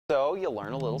So you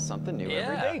learn a little something new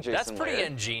every day, Jason. That's pretty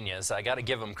Laird. ingenious. I got to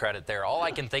give him credit there. All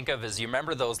I can think of is, you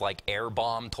remember those like air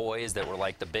bomb toys that were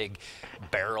like the big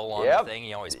barrel on the thing?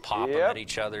 You always pop them at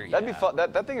each other. That'd be fun.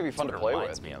 That thing would be fun to play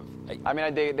with. Me of. I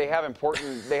mean, they have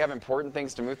important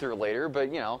things to move through later,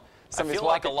 but you know. I feel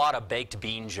like a lot of baked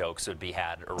bean jokes would be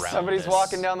had around Somebody's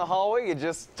walking down the hallway, you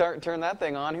just turn that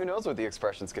thing on. Who knows what the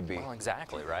expressions could be? Well,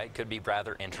 exactly, right? Could be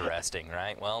rather interesting,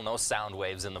 right? Well, no sound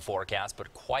waves in the forecast,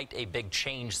 but quite a big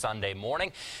change Sunday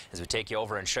morning as we take you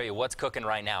over and show you what's cooking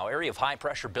right now. Area of high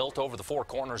pressure built over the Four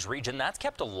Corners region. That's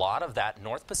kept a lot of that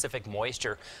North Pacific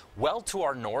moisture well to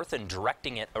our north and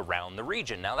directing it around the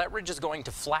region. Now, that ridge is going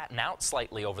to flatten out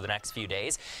slightly over the next few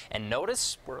days. And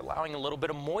notice we're allowing a little bit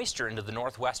of moisture into the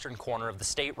northwestern corner of the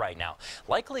state right now.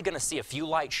 Likely going to see a few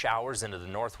light showers into the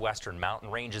northwestern mountain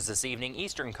ranges this evening.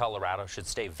 Eastern Colorado should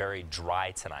stay very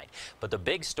dry tonight. But the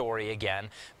big story again,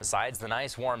 besides the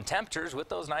nice warm temperatures, with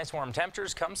those nice warm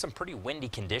temperatures comes some pretty windy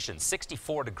conditions.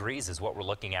 64 degrees is what we're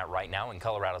looking at right now in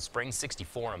Colorado Springs,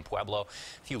 64 in Pueblo,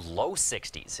 a few low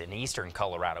 60s in eastern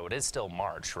Colorado. It is still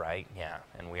March, right? Yeah,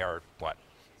 and we are, what,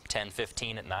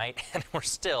 10-15 at night, and we're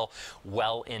still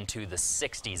well into the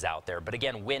 60s out there. But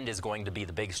again, wind is going to be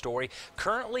the big story.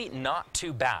 Currently not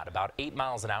too bad, about 8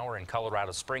 miles an hour in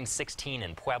Colorado Springs, 16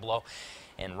 in Pueblo,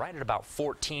 and right at about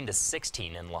 14 to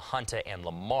 16 in La Junta and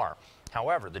Lamar.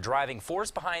 However, the driving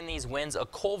force behind these winds, a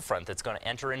cold front that's going to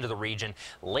enter into the region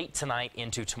late tonight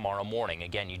into tomorrow morning.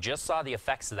 Again, you just saw the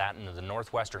effects of that into the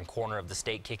northwestern corner of the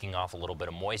state, kicking off a little bit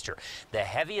of moisture. The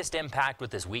heaviest impact with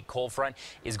this weak cold front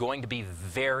is going to be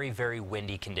very, very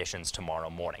windy conditions tomorrow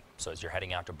morning. So as you're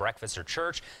heading out to breakfast or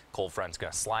church, cold front's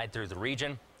going to slide through the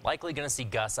region. Likely going to see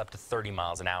gusts up to 30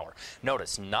 miles an hour.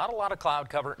 Notice, not a lot of cloud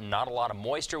cover, not a lot of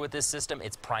moisture with this system.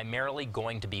 It's primarily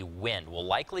going to be wind. We'll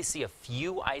likely see a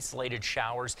few isolated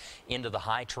showers into the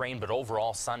high terrain, but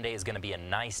overall Sunday is going to be a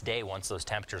nice day once those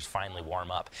temperatures finally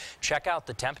warm up. Check out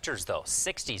the temperatures though,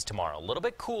 60s tomorrow. A little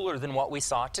bit cooler than what we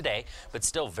saw today, but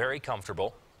still very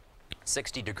comfortable.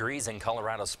 60 degrees in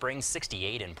Colorado Springs,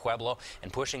 68 in Pueblo,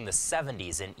 and pushing the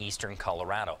 70s in eastern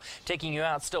Colorado. Taking you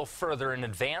out still further in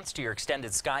advance to your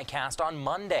extended skycast on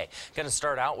Monday. Going to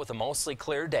start out with a mostly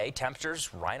clear day.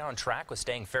 Temperatures right on track with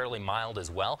staying fairly mild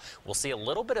as well. We'll see a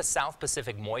little bit of South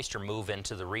Pacific moisture move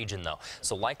into the region though.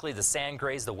 So likely the sand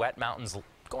grays, the wet mountains,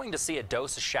 going to see a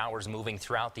dose of showers moving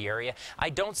throughout the area. I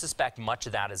don't suspect much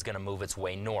of that is going to move its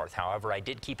way north. However, I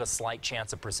did keep a slight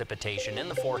chance of precipitation in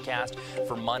the forecast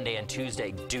for Monday and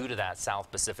Tuesday due to that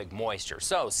South Pacific moisture.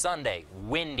 So Sunday,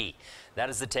 windy. That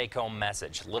is the take-home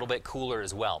message. A little bit cooler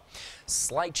as well.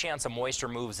 Slight chance of moisture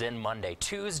moves in Monday,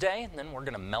 Tuesday, and then we're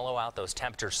going to mellow out those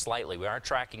temperatures slightly. We are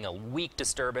tracking a weak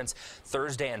disturbance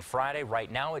Thursday and Friday.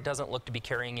 Right now, it doesn't look to be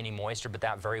carrying any moisture, but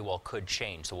that very well could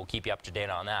change, so we'll keep you up to date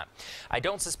on that. I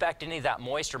don't suspect any of that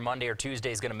moisture Monday or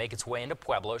Tuesday is going to make its way into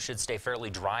Pueblo. Should stay fairly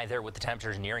dry there with the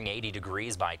temperatures nearing 80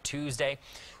 degrees by Tuesday.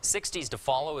 60s to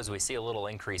follow as we see a little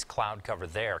increased cloud cover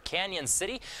there. Canyon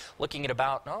City looking at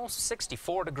about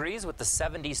 64 degrees with the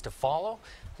 70s to follow.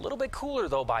 A little bit cooler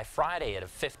though by Friday at a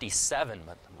 57,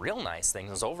 but the real nice thing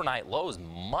is overnight lows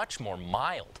much more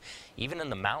mild. Even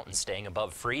in the mountains staying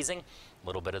above freezing. A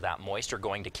little bit of that moisture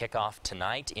going to kick off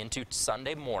tonight into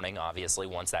Sunday morning, obviously,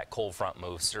 once that cold front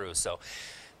moves through. So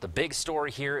the big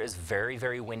story here is very,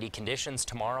 very windy conditions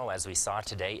tomorrow. As we saw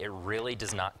today, it really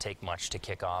does not take much to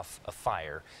kick off a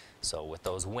fire. So with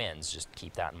those winds, just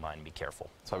keep that in mind and be careful.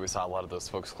 That's why we saw a lot of those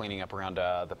folks cleaning up around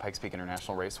the Pikes Peak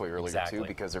International Raceway earlier too,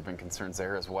 because there have been concerns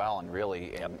there as well. And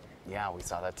really, yeah, we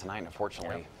saw that tonight,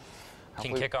 unfortunately.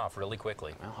 Can kick off really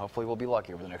quickly. Well, hopefully we'll be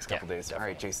lucky over the next couple days. Definitely. All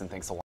right, Jason, thanks a lot.